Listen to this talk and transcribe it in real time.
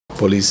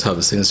police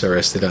have since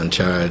arrested and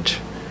charged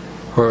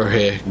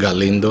Jorge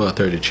Galindo, a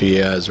 33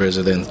 years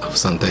resident of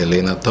Santa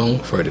Elena Town,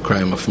 for the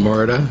crime of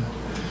murder,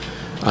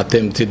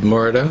 attempted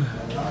murder,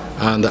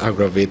 and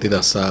aggravated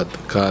assault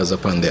caused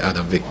upon the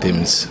other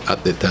victims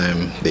at the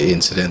time the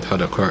incident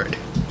had occurred.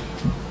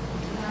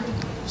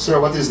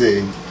 Sir, what is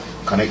the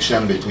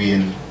connection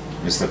between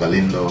Mr.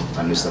 Galindo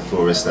and Mr.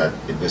 Flores that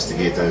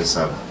investigators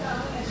have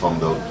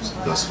found out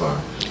thus far?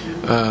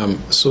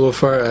 So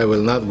far, I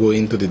will not go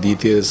into the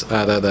details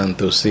other than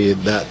to say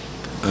that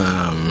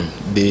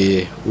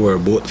they were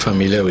both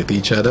familiar with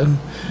each other,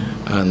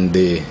 and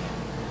the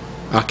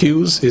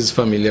accused is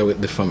familiar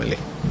with the family.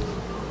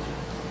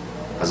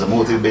 Has a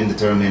motive been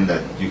determined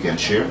that you can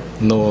share?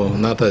 No,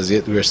 not as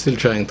yet. We're still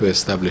trying to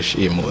establish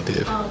a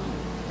motive.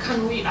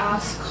 Can we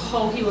ask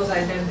how he was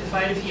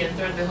identified if he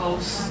entered the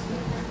house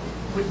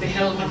with the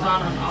helmet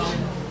on and all?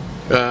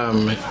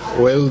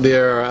 Well,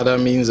 there are other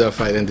means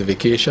of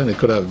identification. It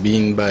could have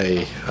been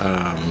by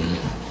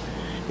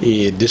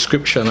a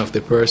description of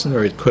the person,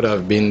 or it could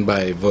have been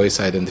by voice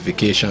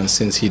identification,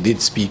 since he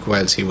did speak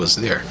whilst he was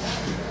there.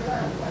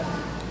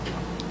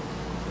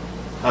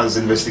 Has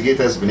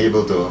investigators been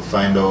able to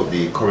find out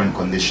the current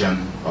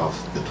condition of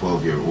the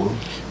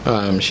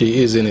 12-year-old?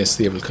 She is in a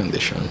stable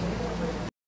condition.